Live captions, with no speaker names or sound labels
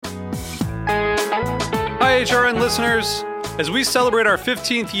HRN listeners. As we celebrate our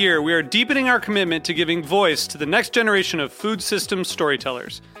 15th year, we are deepening our commitment to giving voice to the next generation of food systems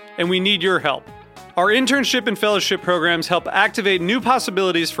storytellers, and we need your help. Our internship and fellowship programs help activate new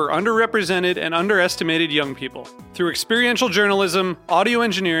possibilities for underrepresented and underestimated young people through experiential journalism, audio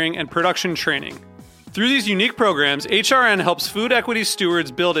engineering, and production training. Through these unique programs, HRN helps food equity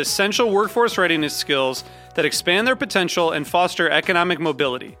stewards build essential workforce readiness skills that expand their potential and foster economic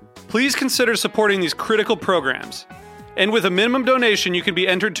mobility. Please consider supporting these critical programs. And with a minimum donation, you can be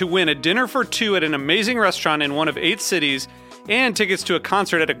entered to win a dinner for two at an amazing restaurant in one of 8 cities and tickets to a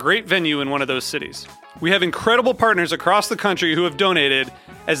concert at a great venue in one of those cities. We have incredible partners across the country who have donated,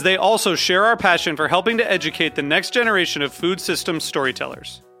 as they also share our passion for helping to educate the next generation of food systems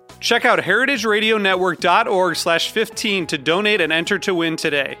storytellers. Check out heritageradionetwork.org/15 to donate and enter to win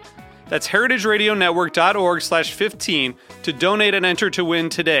today. That's heritageradionetwork.org/15 to donate and enter to win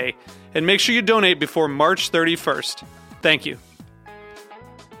today. And make sure you donate before March 31st. Thank you.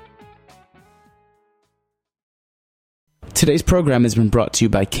 Today's program has been brought to you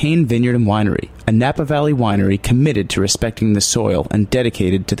by Cain Vineyard and Winery, a Napa Valley winery committed to respecting the soil and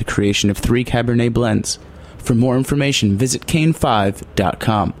dedicated to the creation of 3 Cabernet blends. For more information, visit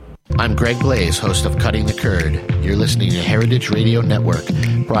Cain5.com. I'm Greg Blaze, host of Cutting the Curd. You're listening to Heritage Radio Network,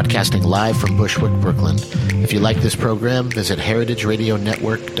 broadcasting live from Bushwick, Brooklyn. If you like this program, visit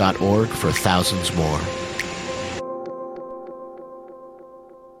heritageradionetwork.org for thousands more.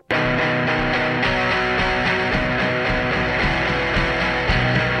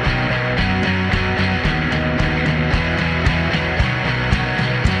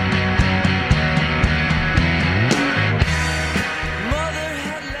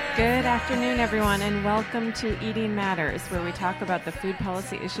 Everyone, and welcome to Eating Matters, where we talk about the food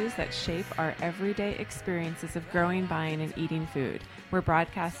policy issues that shape our everyday experiences of growing, buying, and eating food. We're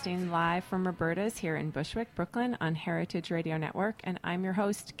broadcasting live from Roberta's here in Bushwick, Brooklyn on Heritage Radio Network, and I'm your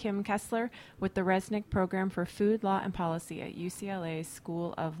host, Kim Kessler, with the Resnick Program for Food, Law, and Policy at UCLA's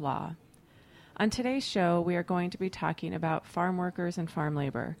School of Law. On today's show, we are going to be talking about farm workers and farm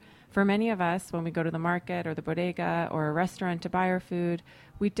labor. For many of us, when we go to the market or the bodega or a restaurant to buy our food,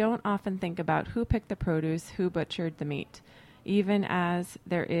 we don't often think about who picked the produce, who butchered the meat. Even as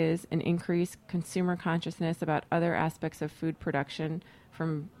there is an increased consumer consciousness about other aspects of food production,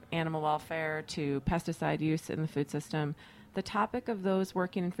 from animal welfare to pesticide use in the food system, the topic of those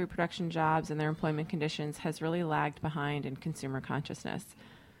working in food production jobs and their employment conditions has really lagged behind in consumer consciousness.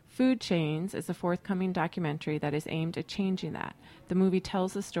 Food Chains is a forthcoming documentary that is aimed at changing that. The movie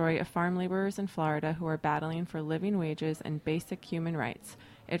tells the story of farm laborers in Florida who are battling for living wages and basic human rights.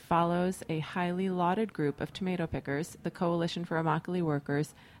 It follows a highly lauded group of tomato pickers, the Coalition for Immokalee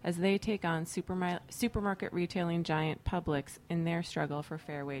Workers, as they take on supermarket retailing giant Publix in their struggle for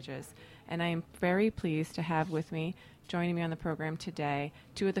fair wages. And I am very pleased to have with me, joining me on the program today,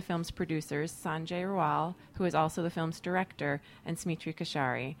 2 of the film's producers, Sanjay Rawal, who is also the film's director, and Smitri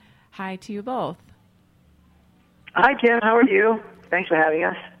Kashari. Hi to you both. Hi, Kim. How are you? Thanks for having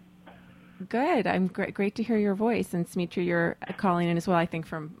us. Good. I'm great to hear your voice. And Smitri, you're calling in as well, I think,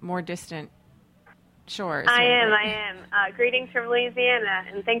 from more distant shores. I am. Greetings from Louisiana,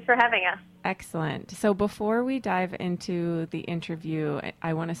 and thanks for having us. Excellent. So before we dive into the interview,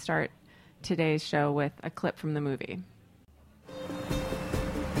 I want to start today's show with a clip from the movie.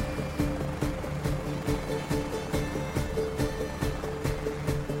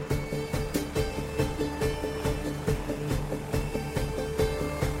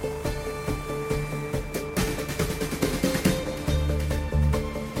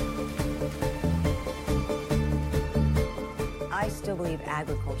 I still believe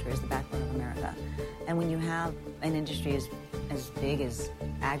agriculture is the backbone of America. And when you have an industry as big as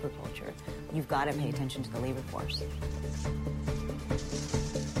agriculture, you've got to pay attention to the labor force.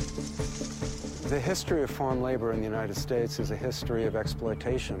 The history of farm labor in the United States is a history of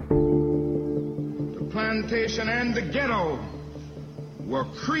exploitation. The plantation and the ghetto were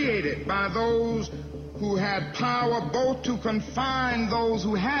created by those who had power both to confine those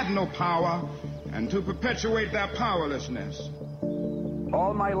who had no power and to perpetuate their powerlessness.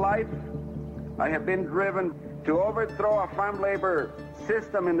 All my life, I have been driven to overthrow a farm labor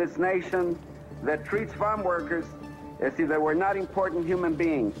system in this nation that treats farm workers as if they were not important human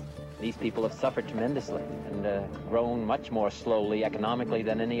beings. These people have suffered tremendously and grown much more slowly economically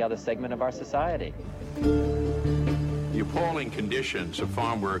than any other segment of our society. The appalling conditions of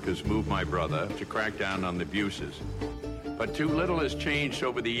farm workers moved my brother to crack down on the abuses. But too little has changed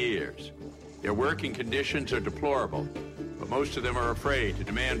over the years. Their working conditions are deplorable, but most of them are afraid to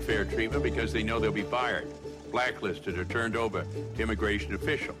demand fair treatment because they know they'll be fired, blacklisted, or turned over to immigration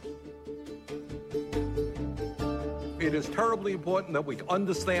officials. it is terribly important that we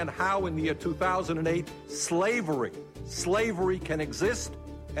understand how in the year 2008 slavery can exist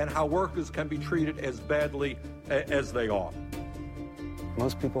and how workers can be treated as badly as they are.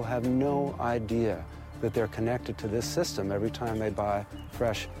 Most people have no idea that they're connected to this system every time they buy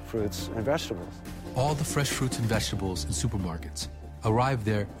fresh fruits and vegetables. All the fresh fruits and vegetables in supermarkets arrive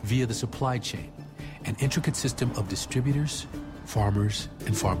there via the supply chain, an intricate system of distributors, farmers,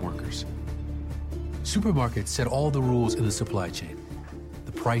 and farm workers. Supermarkets set all the rules in the supply chain.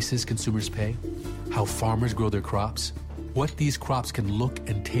 The prices consumers pay, how farmers grow their crops, what these crops can look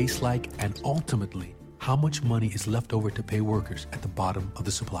and taste like, and ultimately, how much money is left over to pay workers at the bottom of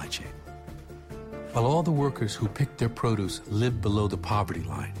the supply chain. While all the workers who pick their produce live below the poverty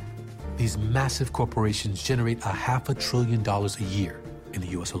line, these massive corporations generate $500 billion a year in the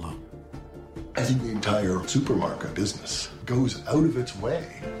U.S. alone. I think the entire supermarket business goes out of its way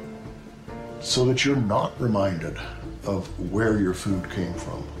so that you're not reminded of where your food came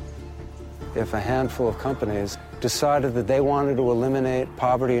from. If a handful of companies decided that they wanted to eliminate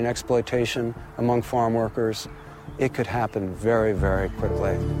poverty and exploitation among farm workers, it could happen very, very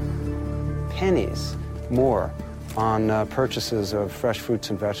quickly. Pennies more on purchases of fresh fruits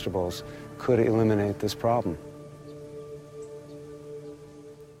and vegetables could eliminate this problem.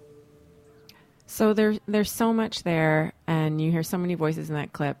 So there's so much there, and you hear so many voices in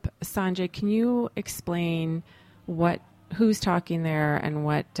that clip. Sanjay, can you explain who's talking there and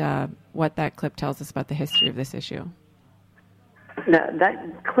what that clip tells us about the history of this issue? Now,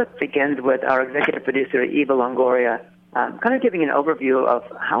 that clip begins with our executive producer, Eva Longoria, kind of giving an overview of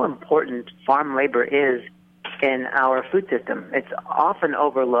how important farm labor is in our food system. It's often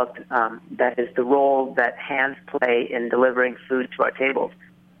overlooked, that is the role that hands play in delivering food to our tables.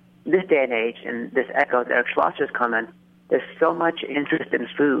 This day and age, and this echoes Eric Schlosser's comment, there's so much interest in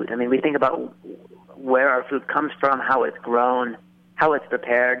food. I mean, we think about where our food comes from, how it's grown, how it's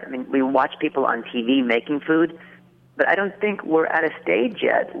prepared. I mean, we watch people on TV making food, but I don't think we're at a stage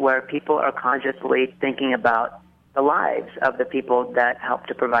yet where people are consciously thinking about the lives of the people that help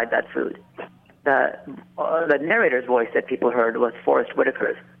to provide that food. The narrator's voice that people heard was Forrest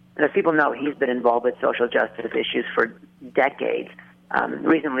Whitaker's. And as people know, he's been involved with social justice issues for decades.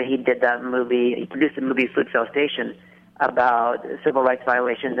 Recently, he produced the movie Fruitvale Station about civil rights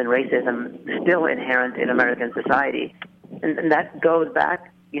violations and racism still inherent in American society. And that goes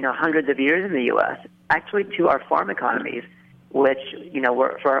back, hundreds of years in the U.S., actually to our farm economies, which,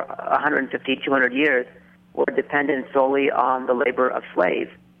 were for 150, 200 years, were dependent solely on the labor of slaves.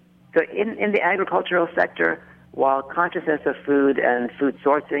 So in the agricultural sector, while consciousness of food and food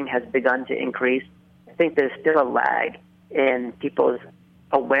sourcing has begun to increase, I think there's still a lag in people's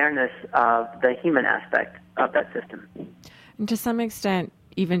awareness of the human aspect of that system. And to some extent,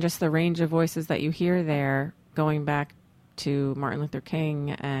 even just the range of voices that you hear there, going back to Martin Luther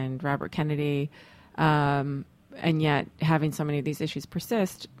King and Robert Kennedy, and yet having so many of these issues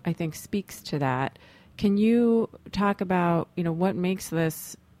persist, I think speaks to that. Can you talk about, what makes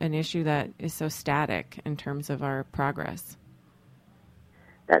this an issue that is so static in terms of our progress?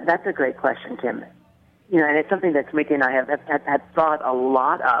 That's a great question, Kim. And it's something that Smriti and I have thought a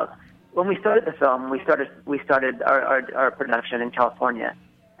lot of. When we started the film, we started our production in California,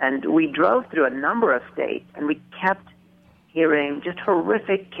 and we drove through a number of states, and we kept hearing just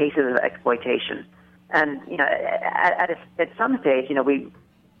horrific cases of exploitation. And at some stage,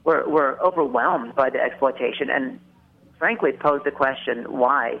 we're overwhelmed by the exploitation, and frankly posed the question,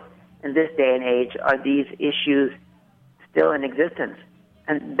 why, in this day and age, are these issues still in existence?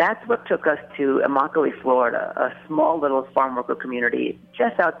 And that's what took us to Immokalee, Florida, a small little farm worker community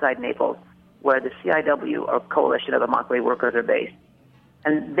just outside Naples, where the CIW, or Coalition of Immokalee Workers, are based.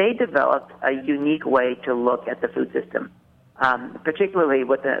 And they developed a unique way to look at the food system, particularly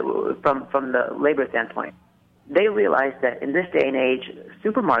from the labor standpoint. They realized that in this day and age,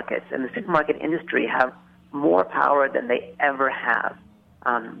 supermarkets and the supermarket industry have more power than they ever have.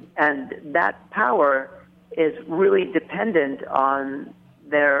 And that power is really dependent on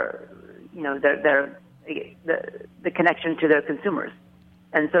the connection to their consumers.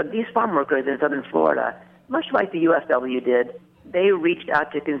 And so these farm workers in southern Florida, much like the USW did, they reached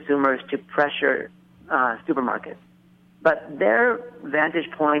out to consumers to pressure supermarkets. But their vantage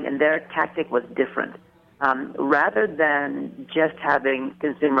point and their tactic was different. Rather than just having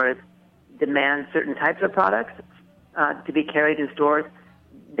consumers demand certain types of products to be carried in stores,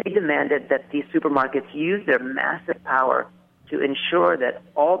 they demanded that these supermarkets use their massive power to ensure that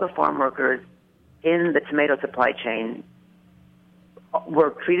all the farm workers in the tomato supply chain were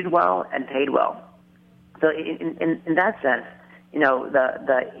treated well and paid well. So in that sense,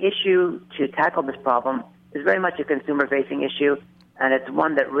 the issue to tackle this problem is very much a consumer-facing issue, and it's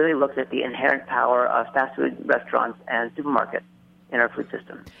one that really looks at the inherent power of fast food restaurants and supermarkets in our food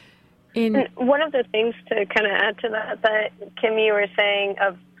system. And one of the things to kind of add to that Kim, you were saying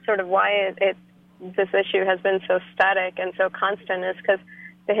of sort of why this issue has been so static and so constant is because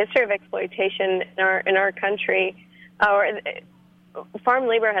the history of exploitation in our country, farm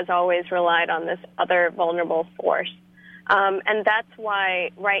labor has always relied on this other vulnerable force. And that's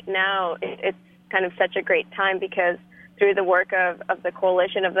why right now it's kind of such a great time, because through the work of the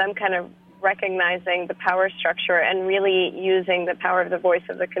coalition, of them kind of recognizing the power structure and really using the power of the voice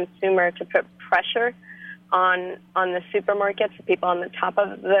of the consumer to put pressure on the supermarkets, the people on the top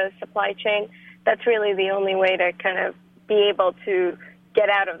of the supply chain, that's really the only way to kind of be able to get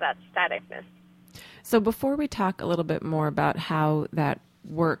out of that staticness. So before we talk a little bit more about how that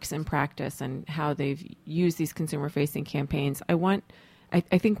works in practice and how they've used these consumer-facing campaigns, I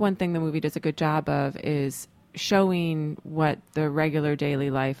think one thing the movie does a good job of is showing what the regular daily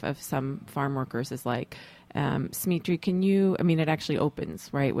life of some farm workers is like. Smitri, it actually opens,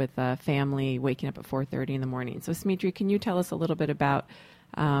 right, with a family waking up at 4:30 in the morning. So Smitri, can you tell us a little bit about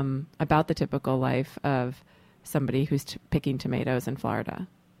the typical life of somebody who's picking tomatoes in Florida?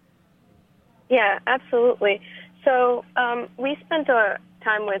 Yeah, absolutely. So we spent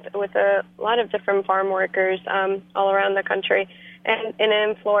time with a lot of different farm workers all around the country. And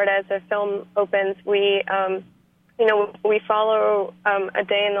in Florida, as the film opens, we follow a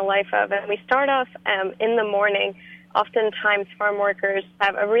day in the life of, and we start off in the morning. Oftentimes, farm workers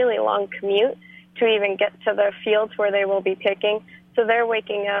have a really long commute to even get to the fields where they will be picking. So they're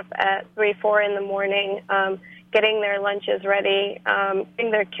waking up at 3, 4 in the morning, getting their lunches ready,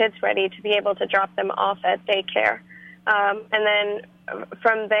 getting their kids ready to be able to drop them off at daycare. And then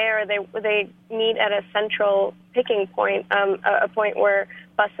from there, they meet at a central picking point, a point where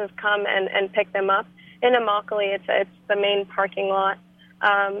buses come and pick them up. In Immokalee, it's the main parking lot.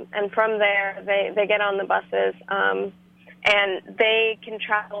 And from there, they get on the buses, and they can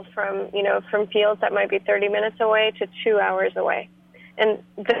travel from fields that might be 30 minutes away to 2 hours away. And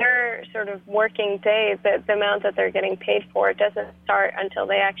their sort of working day, the amount that they're getting paid for, doesn't start until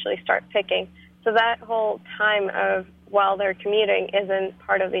they actually start picking. So that whole time of while they're commuting isn't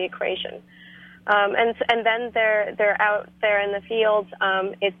part of the equation. And then they're out there in the fields.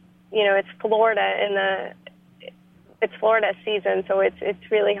 It's Florida it's Florida season, so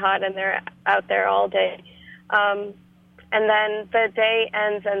it's really hot, and they're out there all day. And then the day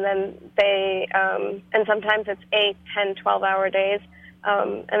ends, and then they and sometimes it's 8, 10, 12-hour days.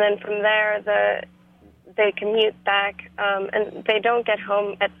 And then from there, they commute back, and they don't get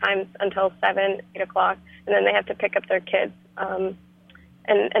home at times until 7, 8 o'clock, and then they have to pick up their kids and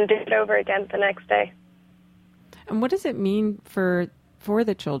do it over again the next day. And what does it mean for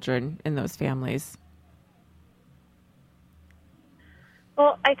the children in those families?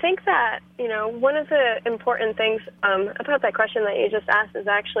 Well, I think that, one of the important things about that question that you just asked is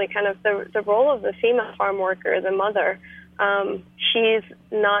actually kind of the role of the female farm worker, the mother. She's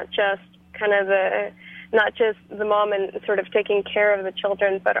not just not just the mom and sort of taking care of the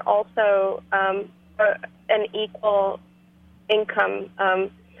children, but also an equal income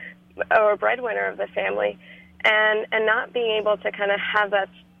or breadwinner of the family, and not being able to kind of have that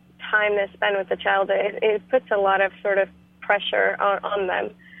time to spend with the child, it puts a lot of sort of pressure on them.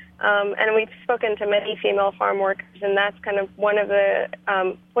 And we've spoken to many female farm workers, and that's kind of one of the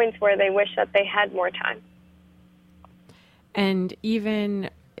points where they wish that they had more time. And even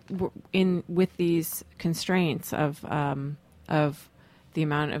with these constraints of the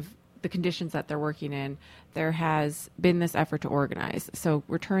amount of the conditions that they're working in, there has been this effort to organize. So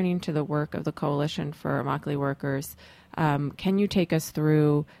returning to the work of the Coalition for Immokalee Workers, can you take us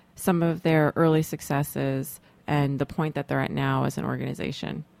through some of their early successes and the point that they're at now as an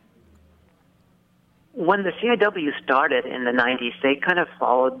organization? When the CIW started in the 90s, they kind of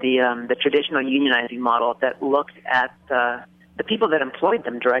followed the traditional unionizing model that looked at the people that employed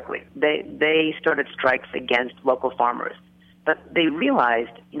them directly. They started strikes against local farmers. But they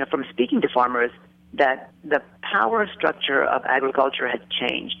realized, from speaking to farmers, that the power structure of agriculture had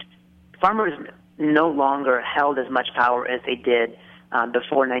changed. Farmers no longer held as much power as they did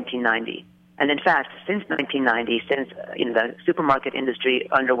before 1990. And in fact, since 1990, since the supermarket industry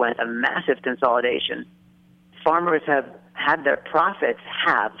underwent a massive consolidation, farmers have had their profits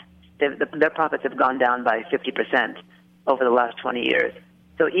halved. Their profits have gone down by 50% over the last 20 years.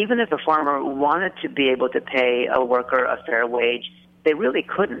 So even if a farmer wanted to be able to pay a worker a fair wage, they really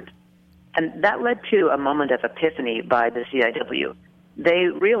couldn't. And that led to a moment of epiphany by the CIW. They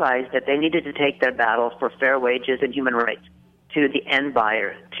realized that they needed to take their battle for fair wages and human rights to the end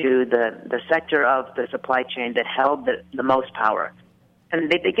buyer, to the sector of the supply chain that held the most power.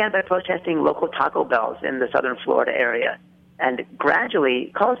 And they began by protesting local Taco Bells in the southern Florida area. And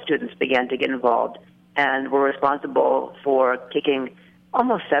gradually, college students began to get involved and were responsible for kicking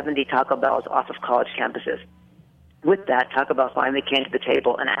almost 70 Taco Bells off of college campuses. With that, Taco Bell finally came to the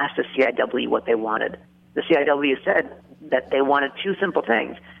table and asked the CIW what they wanted. The CIW said that they wanted two simple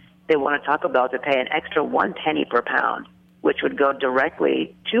things. They wanted Taco Bell to pay an extra 1 penny per pound, which would go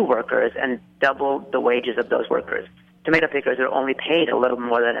directly to workers and double the wages of those workers. Tomato pickers are only paid a little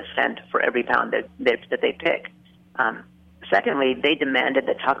more than a cent for every pound that they pick. Secondly, they demanded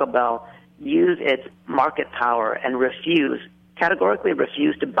that Taco Bell use its market power and categorically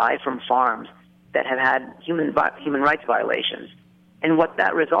refuse to buy from farms that have had human rights violations. And what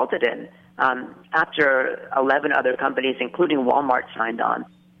that resulted in, after 11 other companies, including Walmart, signed on,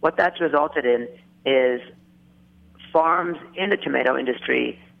 what that's resulted in is farms in the tomato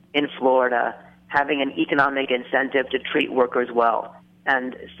industry in Florida having an economic incentive to treat workers well.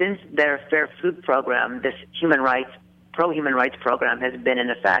 And since their Fair Food program, this pro-human rights program has been in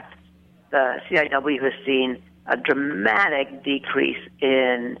effect, the CIW has seen a dramatic decrease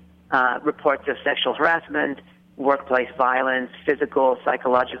in reports of sexual harassment, workplace violence, physical,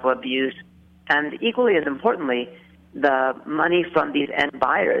 psychological abuse, and equally as importantly, the money from these end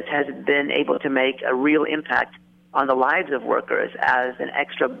buyers has been able to make a real impact on the lives of workers as an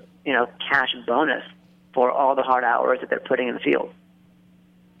extra, cash bonus for all the hard hours that they're putting in the field.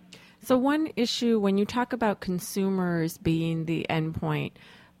 So one issue when you talk about consumers being the endpoint,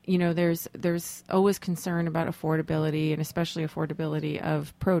 there's always concern about affordability and especially affordability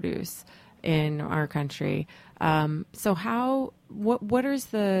of produce in our country. So what is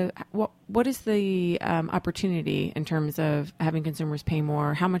the opportunity in terms of having consumers pay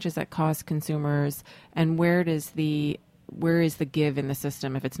more? How much does that cost consumers? And where is the give in the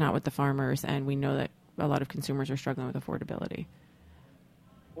system if it's not with the farmers? And we know that a lot of consumers are struggling with affordability.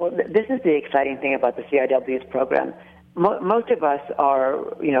 Well, this is the exciting thing about the CIW's program. Most of us are,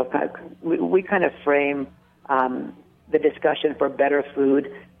 we kind of frame the discussion for better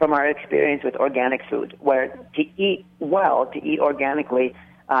food from our experience with organic food, where to eat well, to eat organically,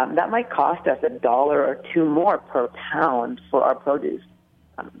 that might cost us $1 or $2 more per pound for our produce.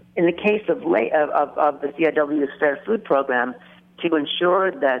 In the case of the CIW's Fair Food program, to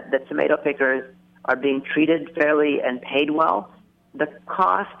ensure that the tomato pickers are being treated fairly and paid well, the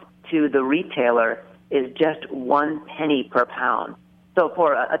cost to the retailer is just 1 penny per pound. So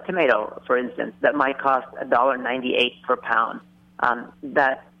for a tomato, for instance, that might cost $1.98 per pound.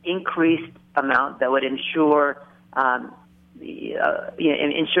 That increased amount that would ensure the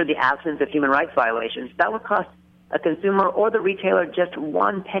absence of human rights violations, that would cost a consumer or the retailer just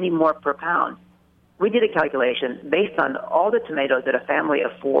 1 penny more per pound. We did a calculation based on all the tomatoes that a family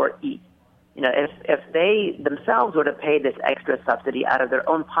of four eats. If they themselves were to pay this extra subsidy out of their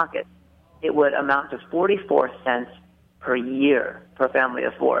own pocket, it would amount to 44 cents per year per family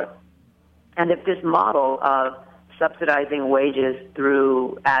of four. And if this model of subsidizing wages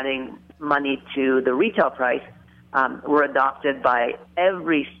through adding money to the retail price were adopted for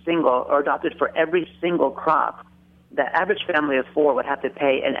every single crop, the average family of four would have to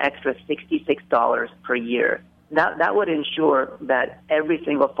pay an extra $66 per year. That would ensure that every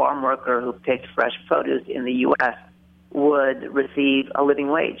single farm worker who picked fresh produce in the U.S. would receive a living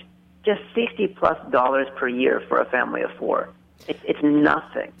wage. Just $60+ per year for a family of four. It's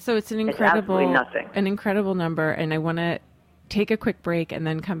nothing. So it's absolutely nothing. An incredible number. And I want to take a quick break and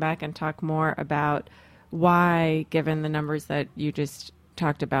then come back and talk more about why, given the numbers that you just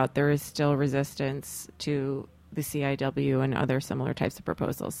talked about, there is still resistance to the CIW and other similar types of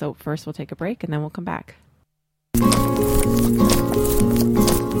proposals. So first we'll take a break and then we'll come back.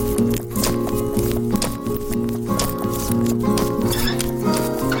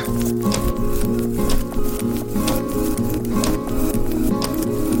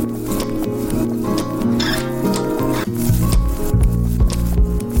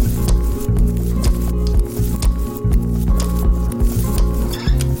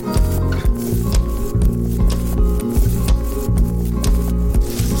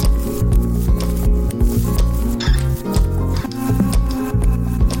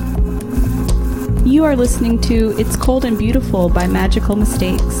 You are listening to It's Cold and Beautiful by Magical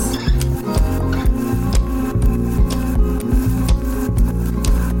Mistakes.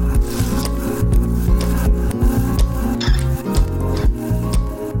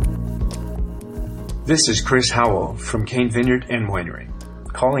 This is Chris Howell from Cain Vineyard and Winery,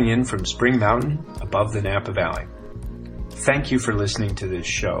 calling in from Spring Mountain above the Napa Valley. Thank you for listening to this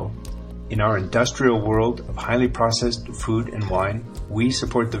show. In our industrial world of highly processed food and wine, we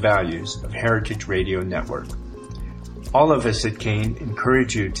support the values of Heritage Radio Network. All of us at Kane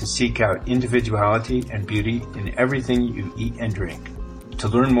encourage you to seek out individuality and beauty in everything you eat and drink. To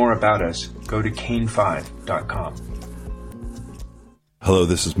learn more about us, go to kane5.com. Hello,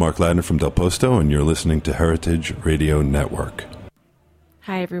 this is Mark Ladner from Del Posto, and you're listening to Heritage Radio Network.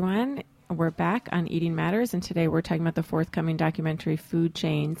 Hi, everyone. We're back on Eating Matters, and today we're talking about the forthcoming documentary Food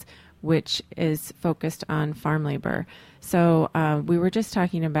Chains, which is focused on farm labor. So we were just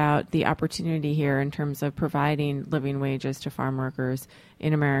talking about the opportunity here in terms of providing living wages to farm workers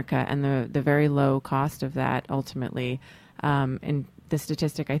in America and the very low cost of that ultimately. And the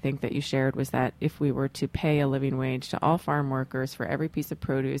statistic I think that you shared was that if we were to pay a living wage to all farm workers for every piece of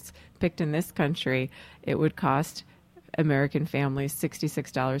produce picked in this country, it would cost American families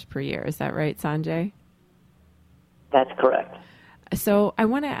 $66 per year. Is that right, Sanjay? That's correct. So I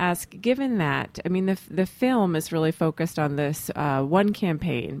want to ask, given that, I mean, the film is really focused on this one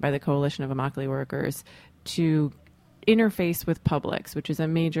campaign by the Coalition of Immokalee Workers to interface with Publix, which is a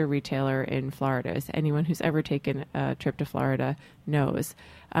major retailer in Florida, as anyone who's ever taken a trip to Florida knows.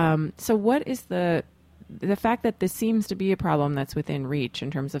 So what is the fact that this seems to be a problem that's within reach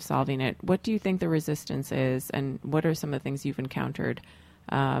in terms of solving it? What do you think the resistance is, and what are some of the things you've encountered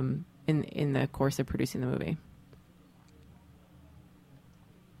in the course of producing the movie?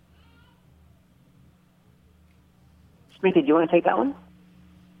 Smriti, do you want to take that one?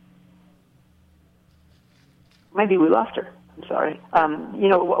 Maybe we lost her. I'm sorry.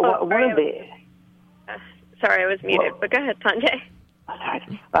 One of the... Sorry, I was muted, but go ahead, Sanjay.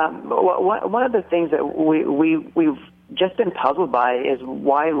 One of the things that we've just been puzzled by is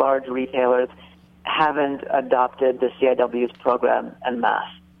why large retailers haven't adopted the CIW's program en masse.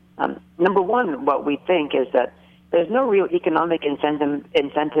 Number one, what we think is that there's no real economic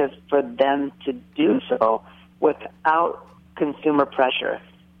incentive for them to do so without consumer pressure.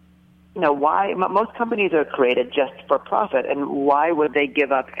 Why most companies are created just for profit, and why would they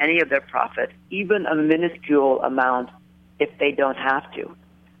give up any of their profit, even a minuscule amount, if they don't have to?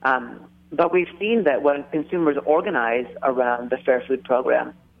 But we've seen that when consumers organize around the Fair Food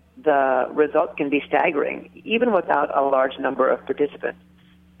Program, the results can be staggering, even without a large number of participants.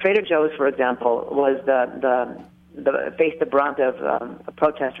 Trader Joe's, for example, was faced the brunt of a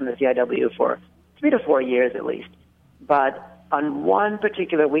protest from the CIW for 3 to 4 years at least. But on one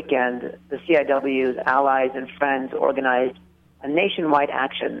particular weekend, the CIW's allies and friends organized a nationwide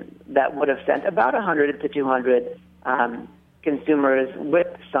action that would have sent about 100 to 200 consumers with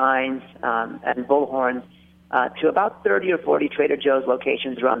signs and bullhorns to about 30 or 40 Trader Joe's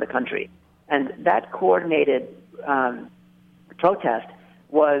locations around the country. And that coordinated protest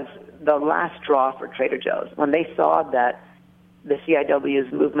was the last straw for Trader Joe's. When they saw that the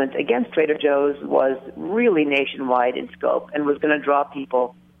CIW's movement against Trader Joe's was really nationwide in scope and was going to draw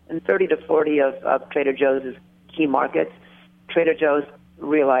people in 30 to 40 of Trader Joe's key markets, Trader Joe's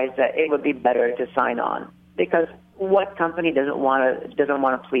realized that it would be better to sign on, because what company doesn't want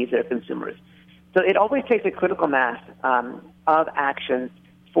to please their consumers? So it always takes a critical mass of actions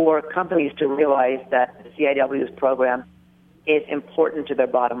for companies to realize that the CIW's program is important to their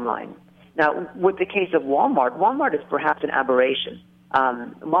bottom line. Now, with the case of Walmart, Walmart is perhaps an aberration.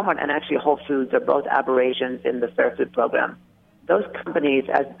 Walmart and actually Whole Foods are both aberrations in the Fair Food Program. Those companies,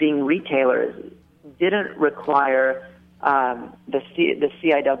 as being retailers, didn't require the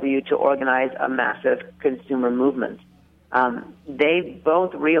CIW to organize a massive consumer movement. They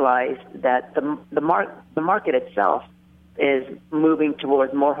both realized that the market itself is moving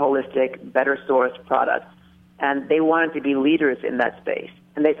towards more holistic, better sourced products, and they wanted to be leaders in that space.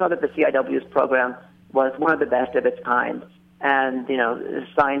 And they saw that the CIW's program was one of the best of its kind, and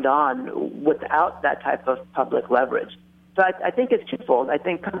signed on without that type of public leverage. So I think it's twofold. I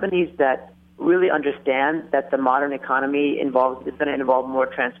think companies that really understand that the modern economy is going to involve more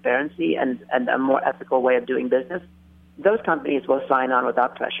transparency and a more ethical way of doing business, those companies will sign on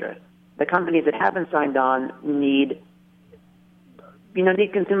without pressure. The companies that haven't signed on need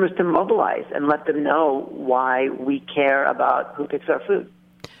consumers to mobilize and let them know why we care about who picks our food.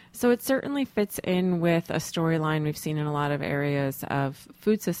 So it certainly fits in with a storyline we've seen in a lot of areas of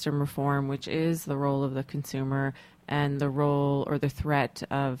food system reform, which is the role of the consumer and the role or the threat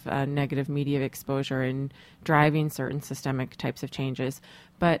of negative media exposure in driving certain systemic types of changes.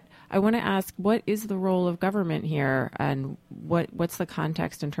 But I want to ask, what is the role of government here, and what's the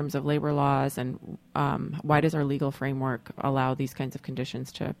context in terms of labor laws, and why does our legal framework allow these kinds of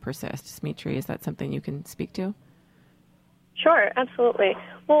conditions to persist? Smriti, is that something you can speak to? Sure, absolutely.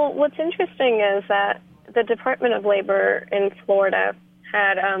 Well, what's interesting is that the Department of Labor in Florida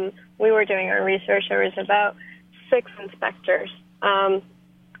had, we were doing our research, there was about 6 inspectors. And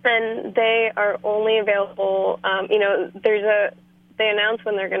they are only available, they announce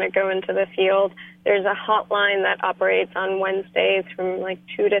when they're going to go into the field. There's a hotline that operates on Wednesdays from like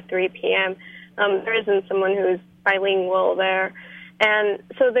 2 to 3 p.m. There isn't someone who's bilingual there. And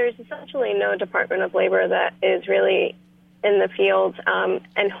so there's essentially no Department of Labor that is really in the field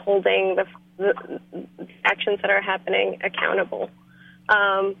and holding the actions that are happening accountable.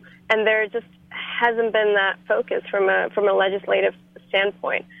 And there just hasn't been that focus from a legislative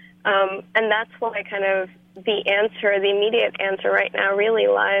standpoint. And that's why kind of the immediate answer right now really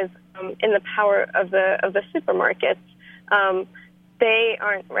lies in the power of the supermarkets. They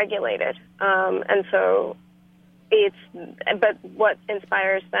aren't regulated. And so but what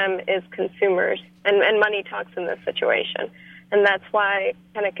inspires them is consumers, and money talks in this situation. And that's why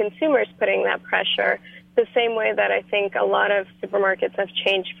kind of consumers putting that pressure, the same way that I think a lot of supermarkets have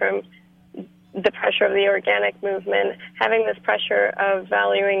changed from the pressure of the organic movement, having this pressure of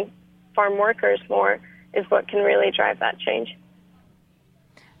valuing farm workers more is what can really drive that change.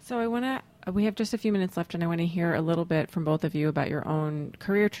 So we have just a few minutes left, and I want to hear a little bit from both of you about your own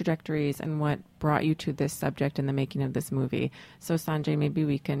career trajectories and what brought you to this subject in the making of this movie. So Sanjay, maybe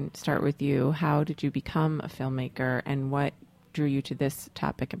we can start with you. How did you become a filmmaker, and what drew you to this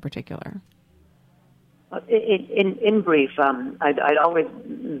topic in particular? In brief, I'd always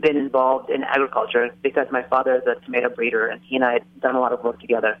been involved in agriculture because my father is a tomato breeder, and he and I had done a lot of work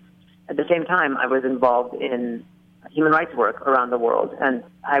together. At the same time, I was involved in human rights work around the world, and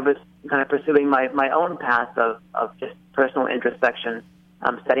I was kind of pursuing my own path of just personal introspection,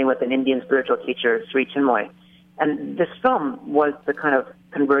 studying with an Indian spiritual teacher, Sri Chinmoy. And this film was the kind of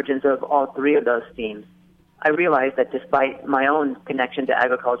convergence of all 3 of those themes. I realized that despite my own connection to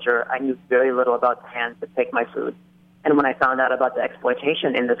agriculture, I knew very little about the hands that pick my food. And when I found out about the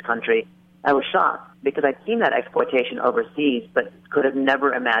exploitation in this country, I was shocked because I'd seen that exploitation overseas, but could have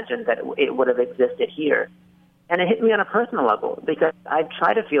never imagined that it would have existed here. And it hit me on a personal level because I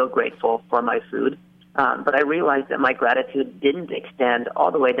try to feel grateful for my food, but I realized that my gratitude didn't extend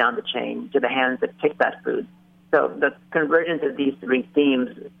all the way down the chain to the hands that pick that food. So the convergence of these 3 themes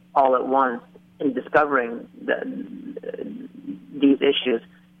all at once in discovering these issues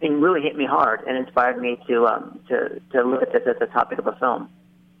really hit me hard and inspired me to look at this as a topic of a film.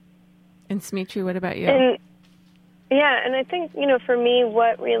 And Smitri, what about you? And I think, for me,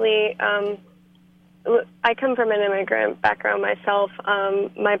 what really, I come from an immigrant background myself.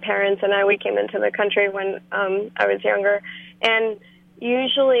 My parents and we came into the country when I was younger. And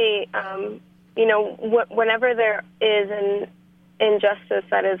usually, whenever there is an injustice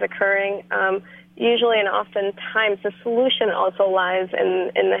that is occurring, usually and oftentimes the solution also lies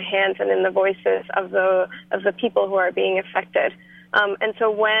in the hands and in the voices of the people who are being affected. And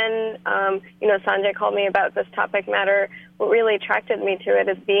so when, Sanjay called me about this topic matter, what really attracted me to it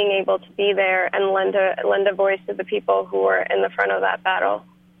is being able to be there and lend a voice to the people who are in the front of that battle.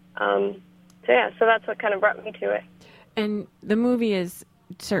 So that's what kind of brought me to it. And the movie is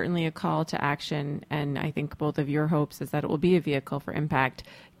certainly a call to action, and I think both of your hopes is that it will be a vehicle for impact.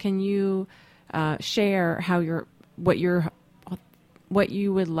 Can you share what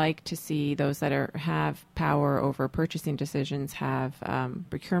you would like to see those that have power over purchasing decisions, have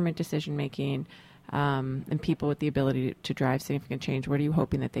procurement decision making, and people with the ability to drive significant change? What are you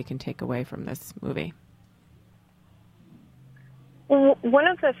hoping that they can take away from this movie? Well, one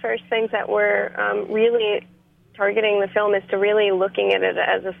of the first things that we're really targeting the film is to really looking at it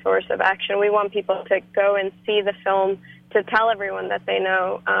as a source of action. We want people to go and see the film, to tell everyone that they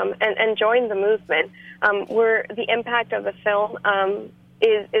know, and join the movement. The impact of the film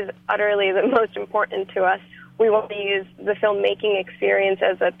is utterly the most important to us. We want to use the filmmaking experience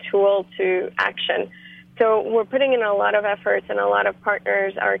as a tool to action. So we're putting in a lot of efforts, and a lot of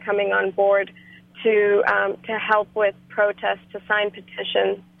partners are coming on board to help with protests, to sign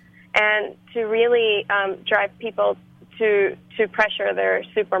petitions, and to really drive people to pressure their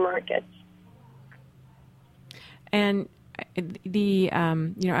supermarkets. And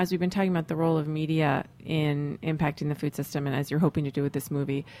as we've been talking about, the role of media in impacting the food system, and as you're hoping to do with this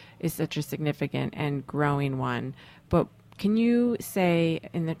movie, is such a significant and growing one. But can you say,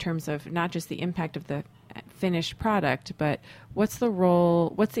 in the terms of not just the impact of the finished product, but what's the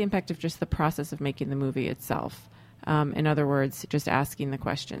impact of just the process of making the movie itself? In other words, just asking the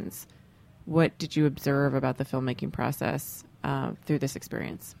questions. What did you observe about the filmmaking process through this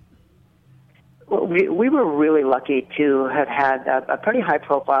experience? Well, we were really lucky to have had a pretty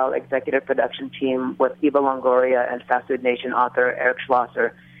high-profile executive production team with Eva Longoria and Fast Food Nation author Eric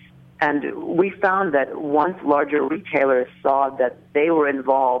Schlosser. And we found that once larger retailers saw that they were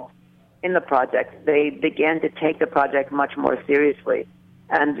involved in the project, they began to take the project much more seriously.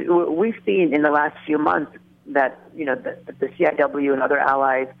 And we've seen in the last few months that, the CIW and other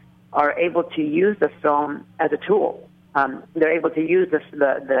allies are able to use the film as a tool. They're able to use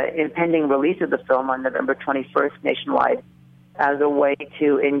the impending release of the film on November 21st nationwide as a way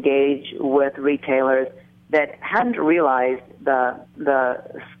to engage with retailers that hadn't realized the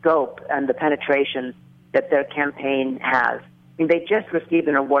scope and the penetration that their campaign has. I mean, they just received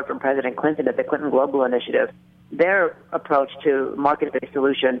an award from President Clinton at the Clinton Global Initiative. Their approach to market-based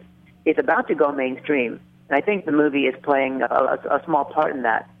solutions is about to go mainstream, and I think the movie is playing a small part in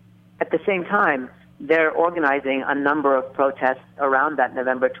that. At the same time, they're organizing a number of protests around that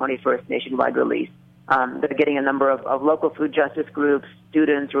November 21st nationwide release. They're getting a number of local food justice groups,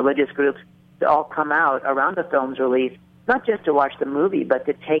 students, religious groups to all come out around the film's release, not just to watch the movie, but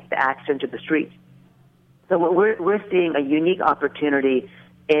to take the action to the streets. So we're seeing a unique opportunity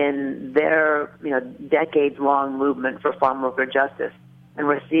in their decades-long movement for farm worker justice. And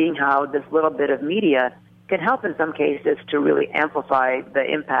we're seeing how this little bit of media can help in some cases to really amplify the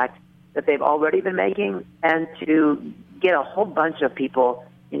impact that they've already been making and to get a whole bunch of people,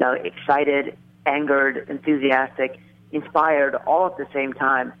 excited, angered, enthusiastic, inspired all at the same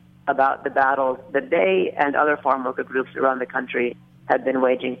time about the battles that they and other farm worker groups around the country have been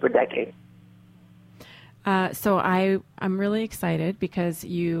waging for decades. So I'm really excited because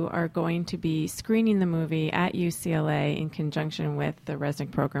you are going to be screening the movie at UCLA in conjunction with the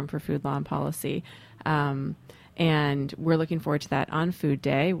Resnick Program for Food Law and Policy. And we're looking forward to that on Food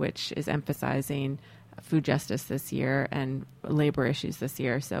Day, which is emphasizing food justice this year and labor issues this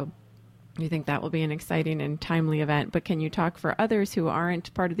year. So you think that will be an exciting and timely event. But can you talk for others who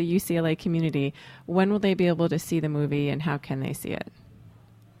aren't part of the UCLA community? When will they be able to see the movie and how can they see it?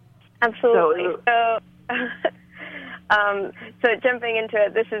 Absolutely. So jumping into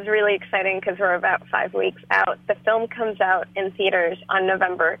it, this is really exciting because we're about 5 weeks out. The film comes out in theaters on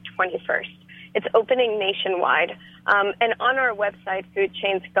November 21st. It's opening nationwide. And on our website,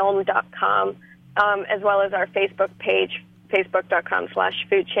 foodchainsfilm.com, as well as our Facebook page,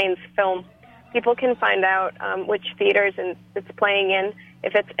 facebook.com/foodchainsfilm, people can find out which theaters it's playing in.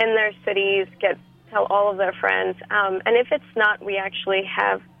 If it's in their cities, tell all of their friends. And if it's not, we actually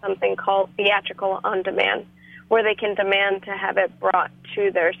have something called theatrical on demand, where they can demand to have it brought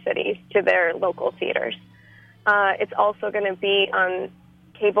to their cities, to their local theaters. It's also going to be on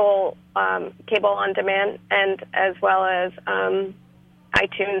cable on demand, and as well as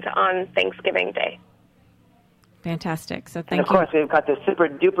iTunes on Thanksgiving Day. Fantastic. So and of course, we've got the super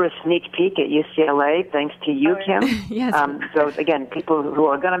duper sneak peek at UCLA, thanks to you, Kim. Yes. So again, people who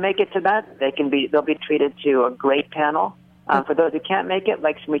are going to make it to that, they'll be treated to a great panel. For those who can't make it,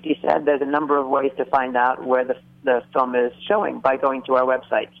 like Smriti said, there's a number of ways to find out where the film is showing by going to our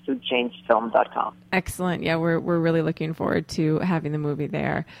website, foodchainsfilm.com. Excellent. Yeah, we're really looking forward to having the movie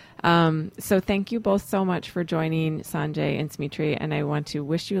there. So thank you both so much for joining Sanjay and Smriti, and I want to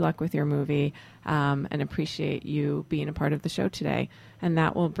wish you luck with your movie and appreciate you being a part of the show today. And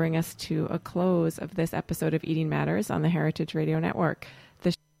that will bring us to a close of this episode of Eating Matters on the Heritage Radio Network.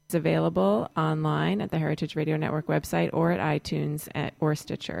 The show is available online at the Heritage Radio Network website or at iTunes or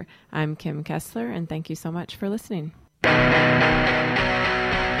Stitcher. I'm Kim Kessler, and thank you so much for listening.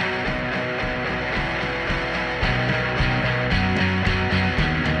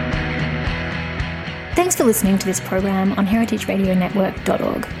 Thanks for listening to this program on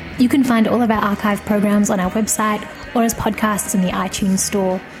heritageradionetwork.org. You can find all of our archive programs on our website or as podcasts in the iTunes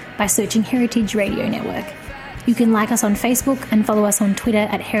store by searching Heritage Radio Network. You can like us on Facebook and follow us on Twitter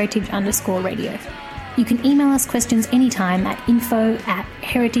at @heritage_radio. You can email us questions anytime at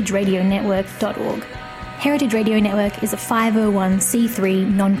info@heritageradionetwork.org. Heritage Radio Network is a 501c3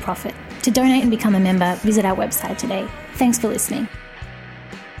 non-profit. To donate and become a member, visit our website today. Thanks for listening.